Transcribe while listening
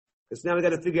Because now we got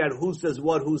to figure out who says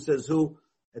what, who says who,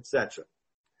 etc.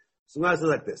 So I'm going to say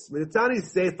like this. Minatani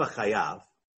Seifa Chayav.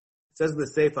 It says in the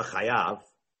Seifa Chayav,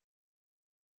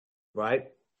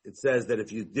 right? It says that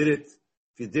if you did it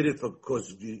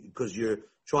because you're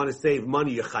trying to save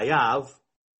money, you're Chayav,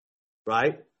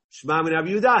 right? Shema min Rabbi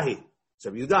Yudahi. It's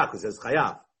Rabbi Yudah because it says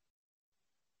Chayav.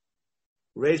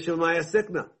 Reisha Maya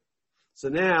Sikna. So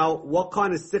now, what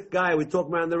kind of sick guy are we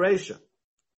talking about in the Reisha?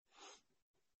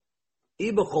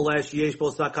 Iba cholesh yesh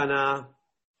bo sakana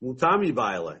mutami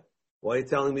baile. Why are you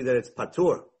telling me that it's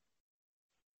patur?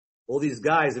 All these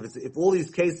guys, if all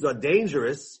these cases are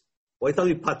dangerous, why are you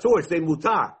telling me patur? It's saying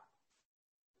mutar.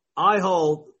 I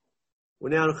hold, we're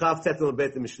now in Chav Tetel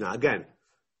Bet Mishnah. Again,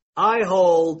 I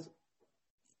hold,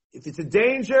 if it's a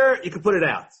danger, you can put it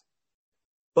out.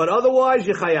 But otherwise,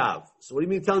 you chayav. So what do you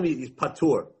mean telling me it's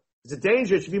patur? If it's a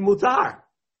danger, it should be mutar.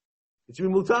 It should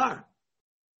be mutar.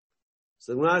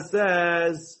 So the Gemara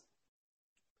says,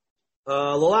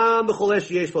 L'olam b'cholesh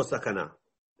yesh bo sakana.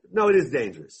 No, it is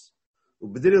dangerous.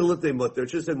 It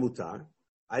just said mutar.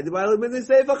 But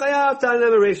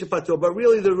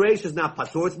really the reish is not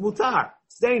patur, it's mutar.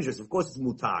 It's dangerous. Of course it's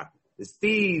mutar. There's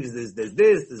thieves,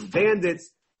 there's bandits.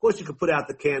 Of course you can put out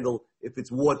the candle if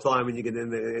it's wartime and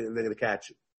they're going to catch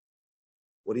you.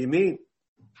 What do you mean?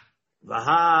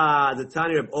 Vaha, the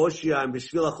Tani of Oshia and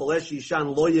Bishvila Cholesh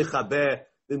Yishan lo yechabeh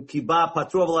b'm kiba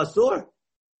patur v'lasur.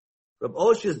 Reb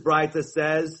Oshia's Braita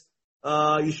says,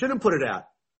 you shouldn't put it out.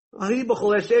 That's going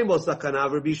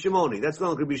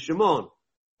to be Shimon.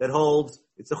 That holds,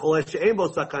 it's a cholesh she'ein bo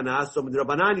sakana, so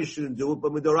midrabanan you shouldn't do it,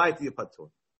 but midoraita you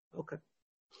patur. Okay.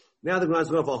 Now the Gemara is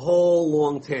going off a whole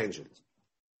long tangent.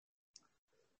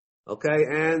 Okay,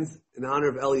 and in honor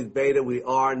of Eli Beta, we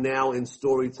are now in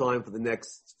story time for the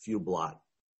next few blot.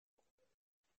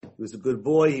 He was a good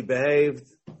boy, he behaved,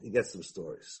 he gets some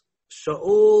stories.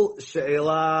 Shaul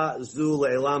she'ela zu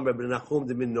le'elam Rebbe Nachum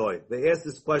de min Noi. They asked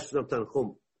this question of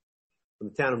Tanchum, from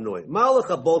the town of Noi.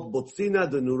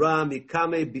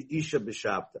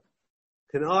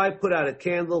 Can I put out a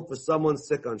candle for someone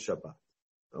sick on Shabbat?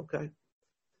 Okay.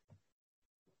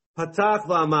 Patach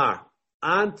v'amar.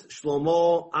 Ant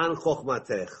Shlomo an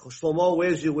chochmatech. Shlomo,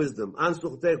 where's your wisdom? An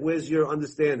suchtech, where's your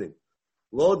understanding?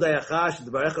 Lo dayachash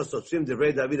d'varecha sotzim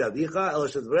divrei David avicha, el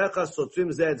shedvarecha sotzim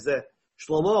zeh zeh.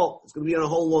 Shlomo, it's going to be on a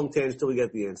whole long tangent until we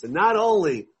get the answer. Not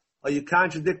only are you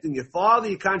contradicting your father,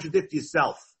 you contradict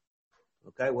yourself.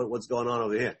 Okay, what's going on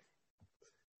over here?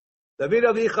 David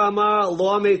Avicha Amar,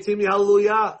 Lo Meitimi,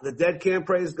 hallelujah. The dead can't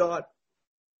praise God.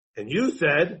 And you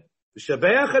said, I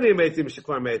like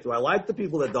the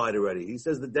people that died already. He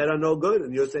says the dead are no good,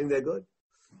 and you're saying they're good.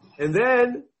 And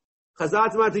then,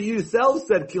 Chazat Mata, you yourself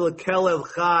said, Kila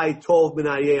Kelev Chai Tov Min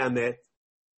Amet.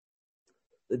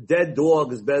 The dead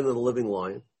dog is better than the living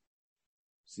lion.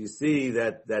 So you see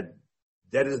that dead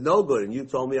is no good, and you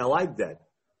told me I like dead.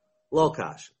 Lo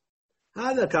kash.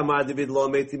 Hada kamar David lo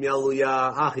meitim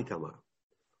yaluya hachi kamar.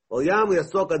 Well, yam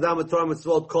liyasok adam Torah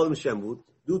mitzvot kolim shemut.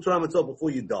 Do Torah mitzvot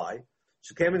before you die.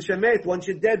 Shekem and shemet. Once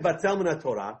you're dead, batel min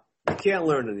Torah, you can't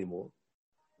learn anymore.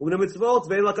 U'min mitzvot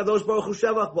ve'en lakadosh baruch hu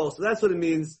shevach bo. So that's what it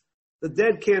means. The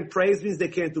dead can't praise means they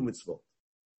can't do mitzvot.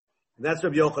 And that's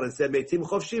what Rabbi Yochanan said. Meitim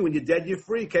chofshi. When you're dead, you're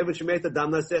free. Kevan shemet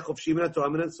adam naseh chofshi min Torah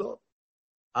min tzot.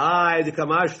 Ay the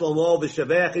kamar Shlomo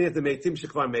v'shavech in the meitim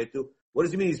shekvar metu. What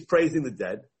does he mean? He's praising the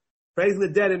dead. Praising the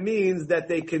dead, it means that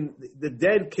the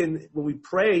dead can, when we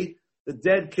pray, the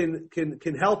dead can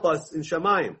help us in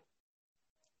Shamayim.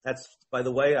 That's, by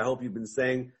the way, I hope you've been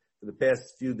saying for the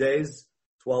past few days,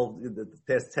 the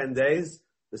past 10 days,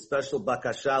 the special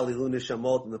Bakasha Lilu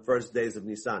Neshamot in the first days of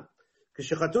Nisan.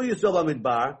 K'shechatu Yisrael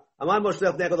b'midbar, Amar Moshe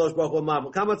lefnei HaKadosh Baruch Hu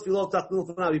Amar, Kama tefilot tachnu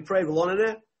l'fanav, he prayed, v'lo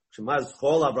neneh, Shema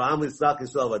zchol Abraham Yitzchak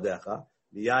Yisrael v'adecha,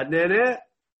 miyad neneh.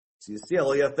 So you see,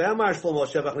 the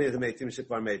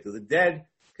dead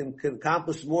can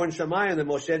accomplish more in Shamayim than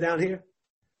Moshe down here.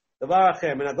 Make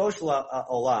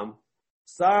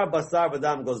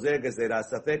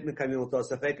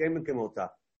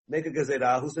a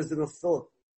gezerah. Who says they're going to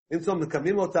fill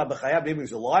it? Maybe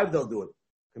he's alive, they'll do it.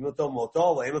 They don't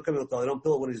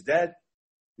fill it when he's dead.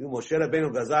 Moshe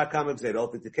Rabbeinu gazar kama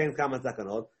gezerot, v'tiken kama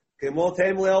takanot, k'mot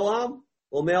heim le'olam,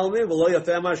 u'me'almim, v'lo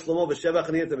yafeh amar Shlomo v'shevach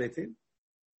ani et hametim.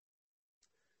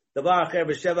 Davar acher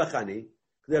b'shevach ani,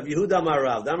 k'dav Yehuda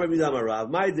Marav, Dam Rabbi Yehuda Marav,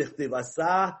 Mai dichtiv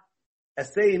asa,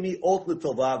 asay imi ot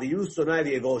l'tova, v'yu sonai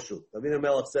v'yegoshu. David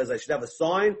HaMelech says, I should have a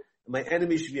sign, and my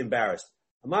enemy should be embarrassed.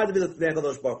 Amar David l'fnei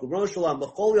HaKadosh Baruch Hu, Ron Shalom,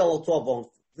 l'chol yal tovon,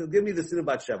 give me the sin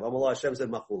about Sheva. Amallah, Hashem said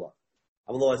machula.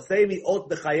 Amallah, asay imi ot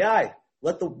b'chayai,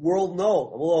 let the world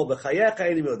know. Amallah, b'chayai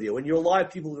chayini me'odia. When you're alive,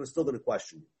 people are still going to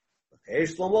question you. Okay,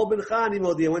 Shlomo ben Chani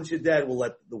me'odia, once you're dead, we'll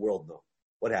let the world know.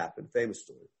 What happened? Famous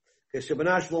story. You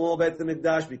want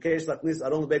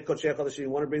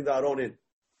to bring the Aron in.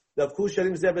 The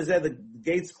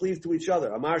gates cleave to each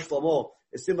other. Amar Shlomo,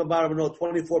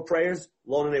 24 prayers,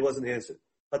 Lonane wasn't answered.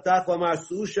 Let the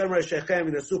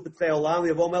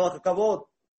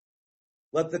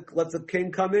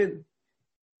king come in.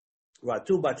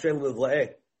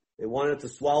 They wanted to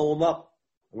swallow him up.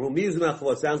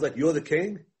 It sounds like you're the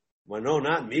king. Well, no,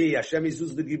 not me. Hashem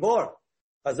is the Gibor.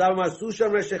 Wasn't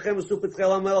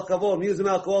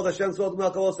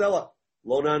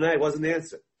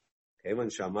answered. Kevan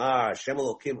Shamar, Hashem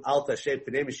Elokim Alta Shei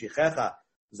Pnei Mishichecha,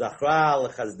 Zachra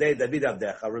Lechazdei David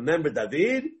Avdecha. Remember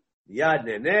David? Yad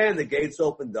Nenen, the gates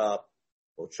opened up.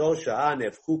 Ocho Sha'ah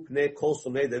Nefchu Pnei Kol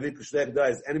Somei David Kushlech Da.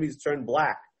 His enemies turned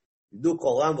black. Yidu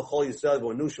Kol Am V'Chol Yisrael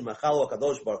V'Onu Shemachalo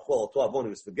HaKadosh Baruch Hu Al Avon. He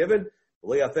was forgiven.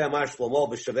 V'Lo Yafeh Amar Shlomo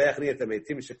V'Shavech Ni Et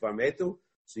HaMeitim Shekvar Metu.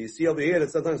 So you see over here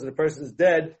that sometimes when a person is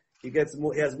dead, he has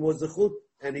more zechut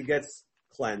and he gets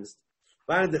cleansed.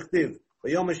 On the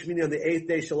 8th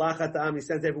day, Shalachat Am, he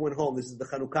sent everyone home. This is the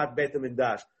Chanukat Beit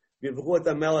HaMikdash. We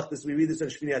read this on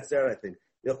Shmini Atzer, I think.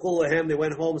 They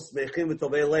went home, Smechim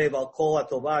v'tovei leiv al kol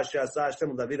ha'tovah she'asa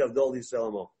Hashem David Avdol Yisrael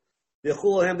Amo.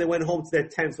 They went home to their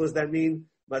tents. What does that mean?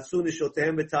 Matzu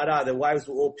nishotehem v'tara. Their wives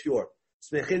were all pure.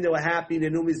 Smechim, they were happy.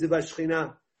 Nenu miziva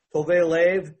shchina. Tovei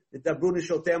leiv, nitabru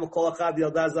nishotehem kol achad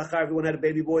yalda zachar. Everyone had a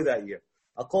baby boy that year.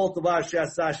 Al kol tovah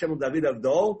she'asa Hashem David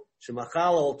Avdol. Shemachal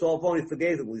al tovon, he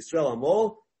forgave them. Yisrael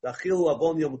Amo. Dachilu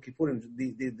avon Yom Kippurim.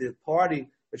 The party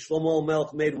that Shlomo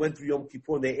Melech made went through Yom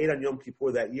Kippur, and they ate on Yom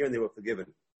Kippur that year, and they were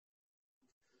forgiven.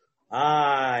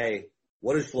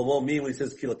 What does Shlomo mean when he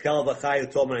says, Kilakel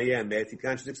v'chai utom ayem? He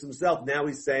contradicts himself. Now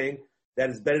he's saying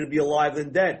that it's better to be alive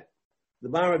than dead. The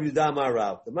Mar Rav Yudah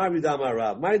Marav. Mari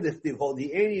dechtiv hold,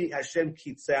 the Eini Hashem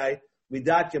kitzai,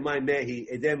 midat yamai mehi,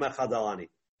 edem achadalani.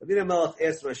 David Melech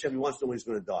asked Hashem, he wants to know when he's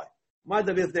going to die. Mar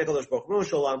David Nekadosh Baruch Hu,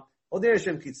 Shalom, Odei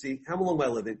Hashem kitzi, how long am I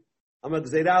living? I'm a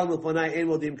gzeiral mufanai ein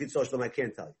modim kitzosh, I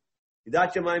can't tell you.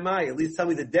 Midat yamai mai, at least tell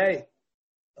me the day.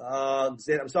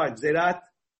 Gzeirat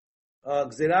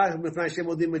mifnai Hashem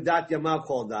modim midat yamav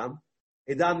kol dam.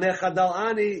 Edam mechadal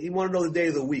ani, he want to know the day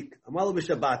of the week. Amalu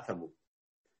b'Shabbat tamu.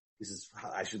 He says,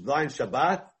 I should die in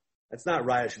Shabbat? That's not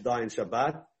right, I should die in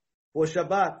Shabbat. For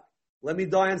Shabbat. Let me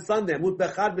die on Sunday. Mut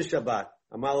bechad b'Shabbat.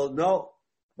 Amalu, no.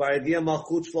 V'aragia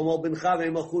malchut Shlomo ben Chav,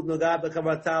 malchut nogah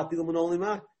b'chavarata pilu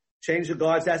monolima. Change the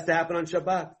guards has to happen on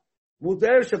Shabbat. Mut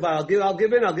erev Shabbat, I'll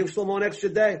give Shlomo an extra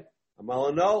day.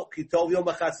 Amalu, no. Ki tov yom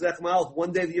b'chatzrech malch.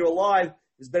 One day that you're alive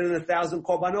is better than 1,000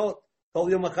 korbanot.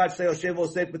 Tov yom achad shtei yoshev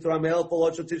osek b'torah me'el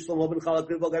polot shotish Shlomo ben Chav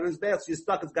l'kriv on his bech. So you're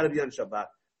stuck, it's got to be on Shabbat.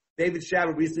 David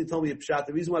Shabbat recently told me a pshat.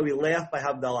 The reason why we laugh by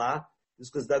Havdalah is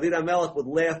because David HaMelech would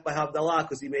laugh by Havdalah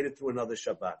because he made it through another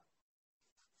Shabbat.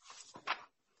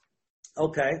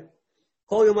 Okay.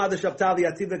 Kol yom ad shabtav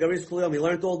yativ v'garis kol yom. He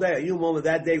learned all day. A human moment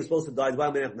that day he was supposed to die.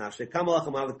 Dvar menach nafshe. Kamalach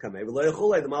hamavet kamei. V'lo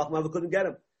yechulei. The malach hamavet couldn't get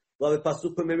him. Lo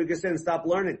v'pasuk p'mei v'gesin. Stop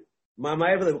learning.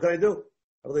 Ma'mayevle. What can I do?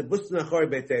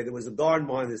 There was a garden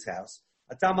behind his house.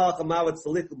 Atam malach hamavet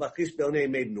salik b'chish be'onei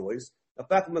made noise. The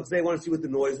fact that they wanted to see what the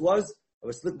noise was. He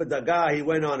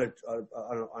went on a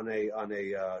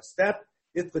step.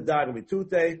 So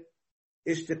the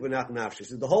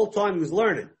whole time he was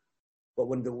learning, but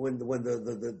when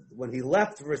he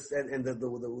left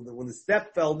when the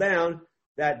step fell down,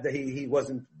 that he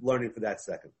wasn't learning for that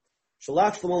second.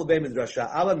 My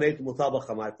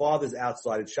father's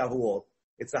outside. It's Shavuot.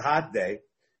 It's a hot day.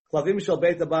 And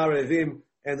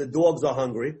the dogs are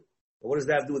hungry. But what does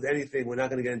that have to do with anything? We're not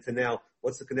going to get into now.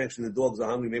 What's the connection? The dogs are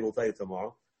hungry. Maybe we'll tell you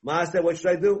tomorrow. Ma said, what should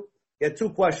I do? He had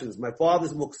two questions. My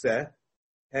father's mukseh,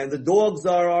 and the dogs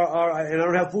are, and I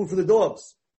don't have food for the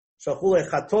dogs. Chop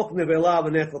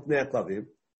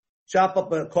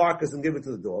up a carcass and give it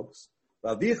to the dogs.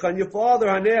 And your father,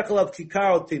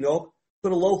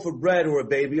 put a loaf of bread or a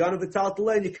baby on a vital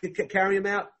delay, and you can carry him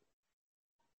out.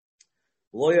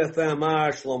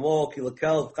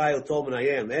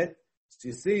 So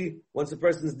you see, once a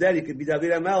person's dead, he could be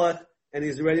David HaMelech, and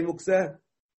he's already mukseh.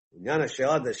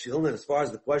 As far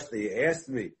as the question that you asked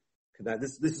me,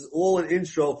 this is all an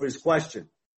intro for his question.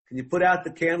 Can you put out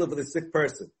the candle for the sick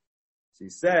person? So he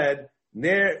said,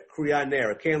 Ner kriya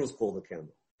ner, a candle is called a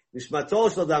candle.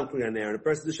 Nishmato shel dam kriya ner, and a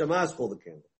person's neshama is called a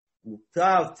candle.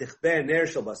 Mutav tichbe ner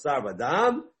shel basar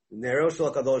v'dam, ner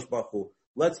shel HaKadosh Baruch Hu.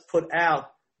 Let's put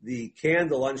out the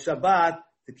candle on Shabbat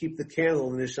to keep the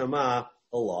candle and the neshama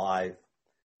alive.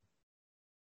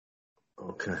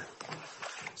 Okay.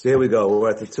 So here we go.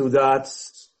 We're at the two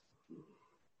dots.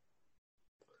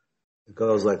 It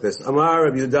goes like this. Amar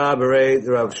Rav Yudah Berei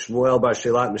Rav Shmuel Bar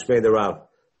Shelat Mishmei the Rav.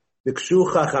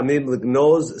 Bikshu Chachamim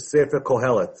Lignoz Sefer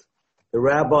Kohelet. the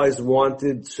rabbis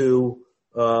wanted to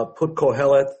put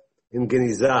Kohelet in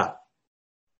Genizah.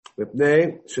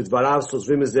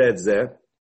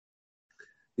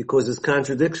 Because there's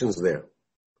contradictions there.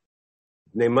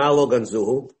 Because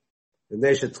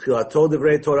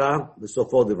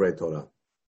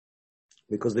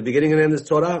the beginning and end is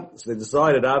Torah, so they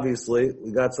decided, obviously,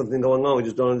 we got something going on, we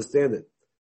just don't understand it.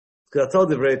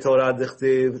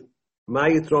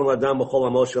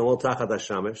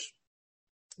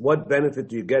 What benefit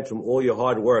do you get from all your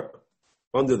hard work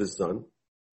under the sun?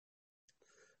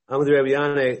 There's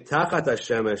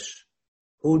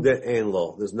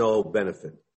no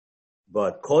benefit.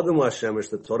 But Kodem LaShemesh,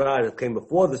 the Torah that came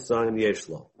before the sun, yesh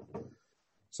lo.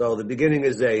 So the beginning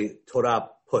is a Torah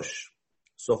push.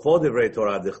 Sofo divrei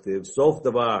Torah dichtiv, sof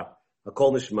davar,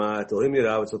 hakol nishma, tolim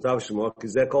yirav, etzotav shemo,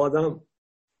 kizeh kol adam.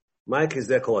 Mai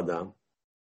kizeh kol adam.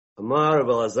 Amar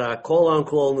v'lazar, kol an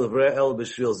kol nevrei el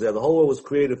b'shvil zeh. The whole world was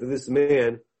created for this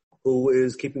man who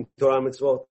is keeping Torah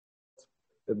mitzvot.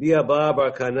 Rabbi Abba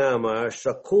bar Kana amar,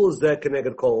 shakul zeh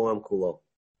keneged kol olam kulo.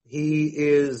 He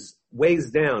is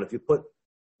weighs down. If you put,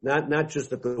 not just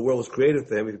that the world was created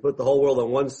for him, if you put the whole world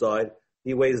on one side,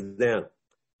 he weighs down.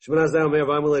 This is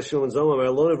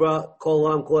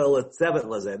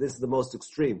the most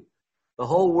extreme. The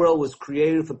whole world was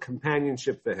created for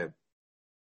companionship for him.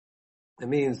 It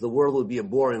means the world would be a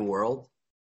boring world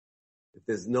if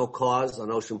there's no cars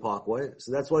on Ocean Parkway.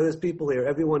 So that's why there's people here.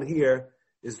 Everyone here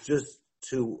is just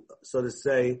to, so to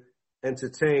say,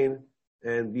 entertain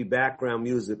and be background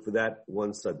music for that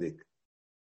one tzaddik.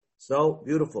 So,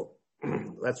 beautiful.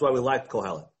 That's why we liked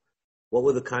Kohelet. What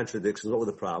were the contradictions? What were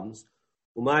the problems?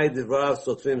 In one hand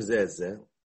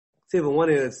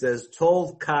it says,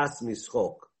 Tov kas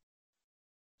mischok.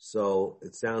 So,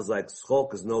 it sounds like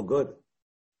schok is no good.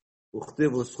 But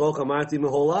then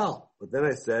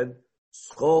I said,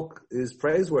 schok is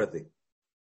praiseworthy.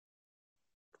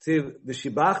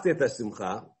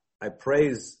 I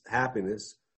praise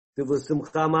happiness. So,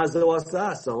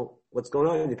 what's going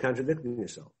on? You're contradicting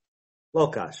yourself. Lo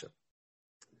kasha.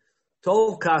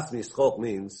 Tov kas mischok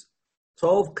means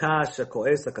Tov kasha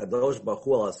ko'es hakadosh baruch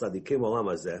hu al tzadikim olam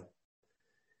hazeh.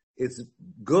 It's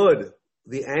good,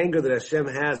 the anger that Hashem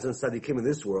has on tzadikim in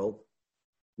this world.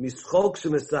 Mischok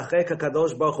shemesachek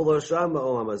hakadosh baruch hu l'rasham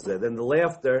olam hazeh. Then the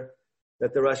laughter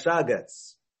that the Rasha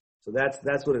gets. So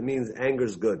that's what it means. Anger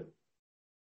is good.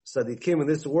 Tzadikim in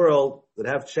this world that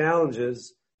have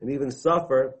challenges and even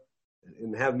suffer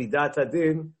and have midat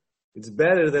hadin, it's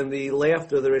better than the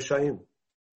laughter of the Rishayim.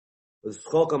 And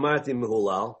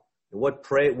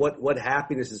what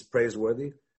happiness is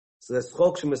praiseworthy? So that's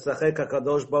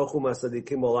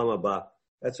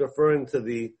that's referring to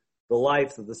the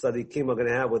life that the tzaddikim are going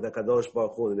to have with the Kadosh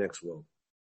Baruch Hu in the next world.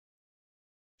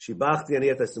 Shibachti ani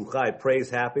et simcha, I praise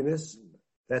happiness.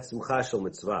 That's simcha shel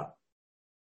mitzvah.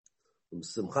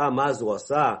 Simcha mazu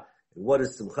asa, and what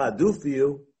does simcha do for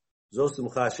you? Zo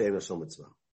simcha she'ena shel mitzvah.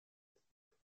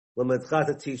 Lamedcha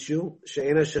to teach you,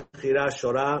 she'ena shechira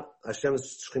shora,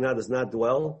 Hashem's shechina does not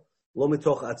dwell. Lo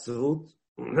mitoch atzvut,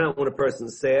 not when a person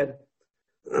is sad.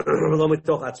 Lo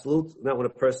mitoch atzlut, not when a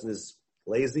person is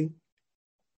lazy.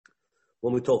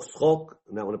 Lo mitoch schok,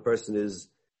 not when a person is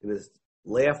in his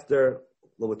laughter.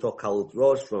 Lo mitoch kalut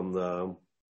rosh, from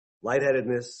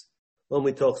lightheadedness. Lo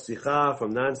mitoch sicha,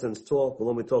 from nonsense talk.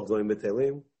 Lo mitoch doim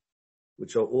betelim,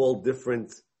 which are all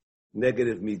different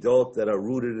negative midot that are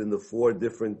rooted in the four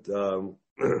different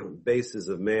bases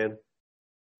of man,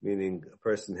 meaning a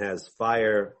person has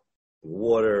fire, and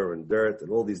water, and dirt, and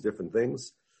all these different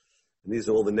things. And these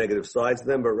are all the negative sides of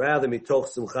them, but rather mitoch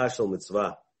simcha shel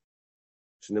mitzvah.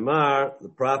 Shnemar, the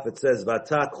prophet says,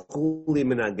 Vatak chuli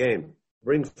minagem,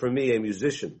 bring for me a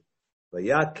musician.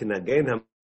 Vayat kinagem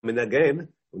minagem,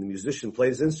 when the musician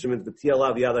plays instrument,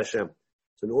 v'tialav yad Hashem.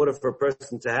 So in order for a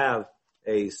person to have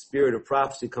a spirit of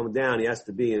prophecy come down, he has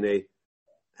to be in a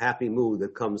happy mood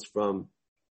that comes from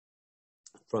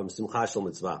simcha shel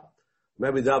mitzvah.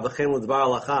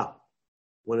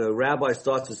 When a rabbi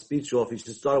starts a speech off, he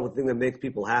should start with a thing that makes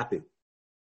people happy. If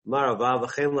you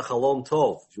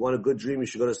want a good dream, you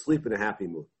should go to sleep in a happy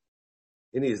mood.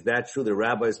 Is that true? The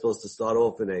rabbi is supposed to start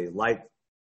off in a light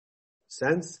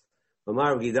sense? If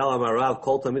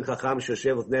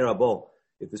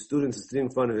the student is sitting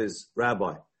in front of his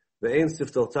rabbi,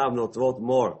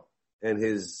 and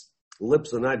his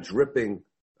lips are not dripping,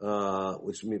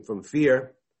 which means from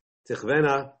fear,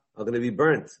 tichvena are going to be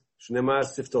burnt.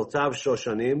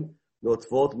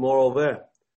 Moreover,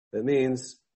 that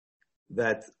means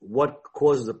that what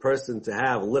causes a person to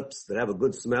have lips that have a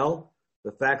good smell?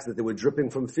 The fact that they were dripping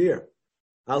from fear.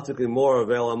 Al tikri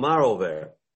moreover, amar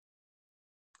over.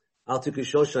 Al tikri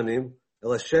shoshanim,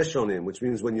 Ela sheshonim, which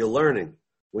means when you're learning.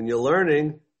 When you're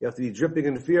learning, you have to be dripping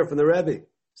in fear from the Rebbe.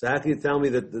 So how can you tell me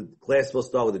that the class will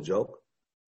start with a joke?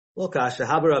 Well, Kasha,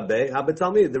 Habar Abbe,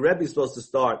 tell me the Rebbe is supposed to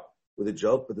start with a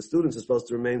joke, but the students are supposed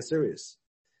to remain serious.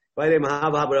 Both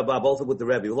with the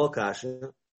Rebbe. Well,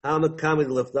 Kasha, the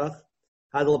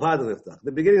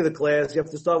beginning of the class, you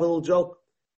have to start with a little joke.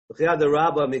 When he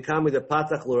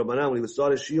would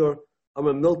start a shiur,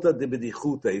 Milta de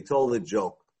Bedichuta. He told a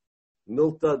joke.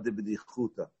 Milta de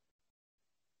Bedichuta.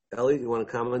 Ellie, you want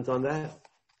to comment on that?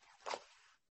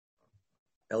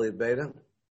 Elliot Beta?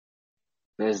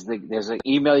 There's an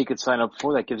email you could sign up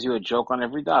for that gives you a joke on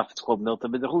every daf. It's called Milta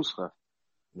B'Dechuscha.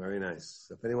 Very nice.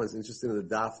 If anyone's interested in the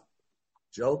daf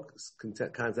joke,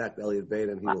 contact Elliot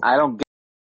Beta and he will. I don't get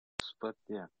this, but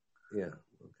yeah. Yeah,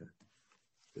 okay.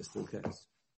 Just in case.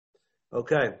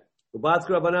 Okay. You got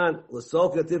to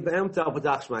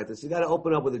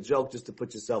open up with a joke just to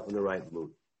put yourself in the right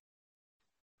mood.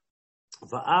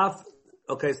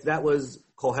 Okay, so that was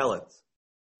Kohelet.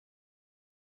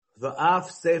 Va'af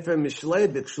Sefer Mishlei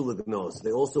bikshu legnos.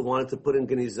 They also wanted to put in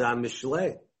Genizah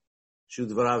Mishlei. Shu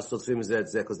dvarav sotzrim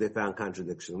zeh because they found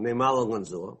contradiction. Neimal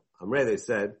Ganzor. Amrei, they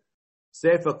said,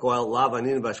 Sefer Kohelet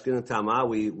lavanin vashkin tama.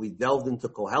 We delved into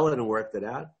Kohelet and worked it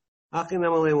out. Achin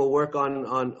Amalei will work on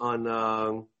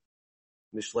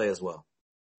Mishlei as well.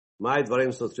 My dvarim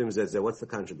sotzrim zeh. What's the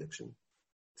contradiction?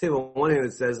 On one hand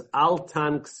it says, Al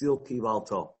tan ksil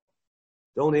kivalto.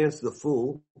 Don't answer the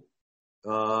fool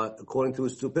according to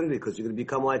his stupidity, because you're going to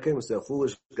become like him. So a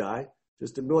foolish guy,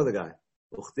 just ignore the guy.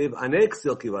 On the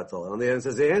other hand it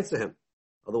says, answer him.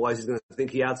 Otherwise he's going to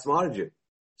think he outsmarted you.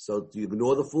 So do you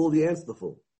ignore the fool? Do you answer the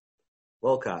fool?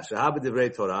 Well, Kasha, haba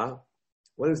divrei Torah.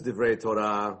 When it's divrei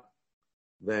Torah,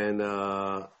 then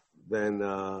so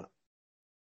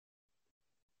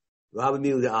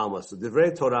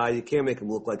divrei Torah, you can't make him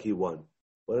look like he won.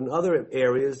 But in other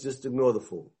areas, just ignore the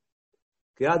fool.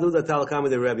 Your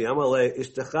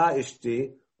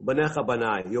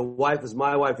wife is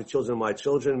my wife, your children are my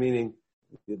children, meaning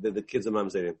the kids of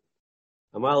Mamzerim.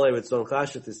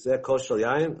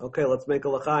 Okay, let's make a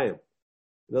l'chaim.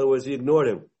 In other words, he ignored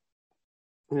him.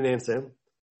 He didn't answer him.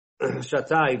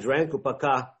 Shata, he drank,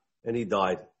 upaka, and he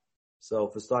died. So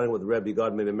for starting with Rebbe,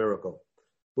 God made a miracle.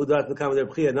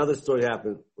 Another story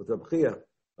happened with Reb Chia.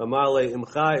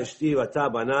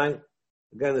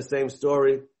 Again, the same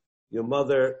story. Your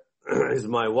mother is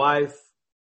my wife,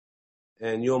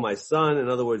 and you're my son. In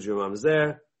other words, your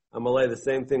mamzer. Amalei, the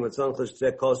same thing with son. Let's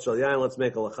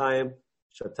make a l'chaim.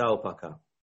 Shatau paka.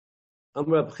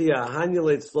 Reb Chia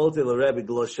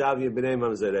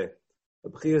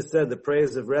said the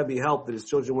prayers of Rebbe helped that his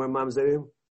children were mamzerim.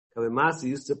 Masi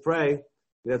used to pray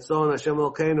that son Hashem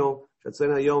Elokeinu. So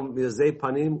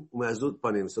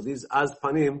these az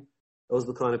panim, those are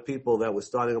the kind of people that were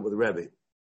starting up with the Rebbe.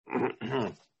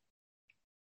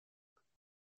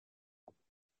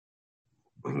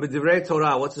 B'divrei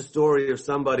Torah, what's the story of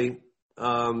somebody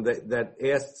that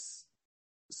asks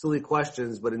silly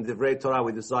questions, but in Divrei Torah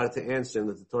we decided to answer him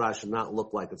that the Torah should not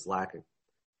look like it's lacking.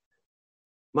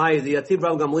 A lady's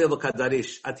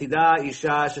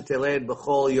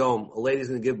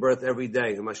going to give birth every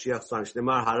day. In Mashiach's time.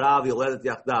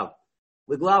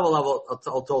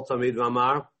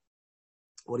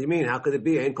 What do you mean? How could it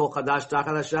be? God's not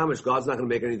going to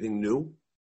make anything new.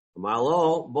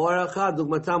 I'll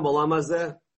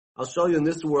show you in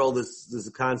this world there's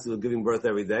a concept of giving birth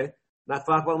every day. A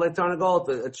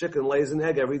chicken lays an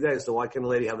egg every day, so why can't a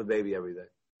lady have a baby every day?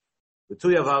 The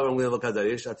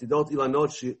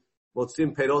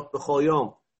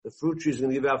fruit tree is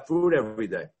going to give out fruit every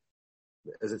day.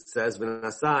 As it says,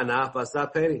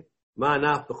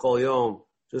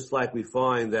 just like we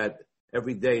find that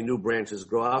every day new branches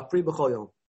grow out. There's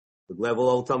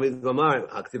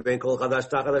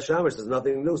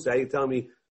nothing new. So how you tell me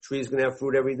trees going to have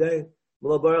fruit every day?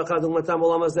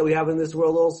 That we have in this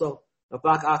world also. A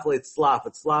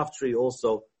slav tree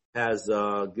also has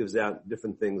gives out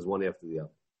different things one after the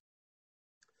other.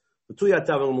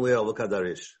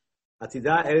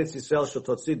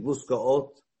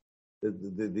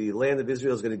 The land of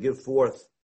Israel is going to give forth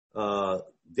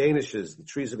danishes. The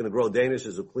trees are going to grow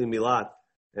danishes, ukli milat,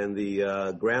 and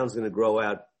the ground's going to grow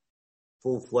out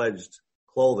full-fledged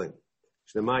clothing.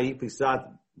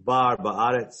 Bar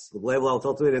ba'aretz.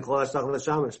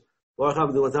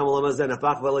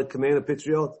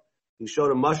 He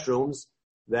showed him mushrooms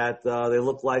that they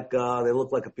look like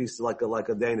a piece like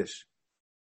a Danish.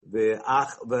 The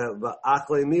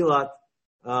achle milat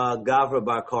gavra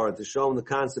bar koren, to show him the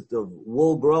concept of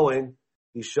wool growing.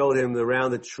 He showed him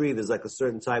around the tree there's like a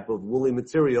certain type of woolly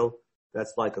material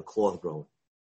that's like a cloth growing.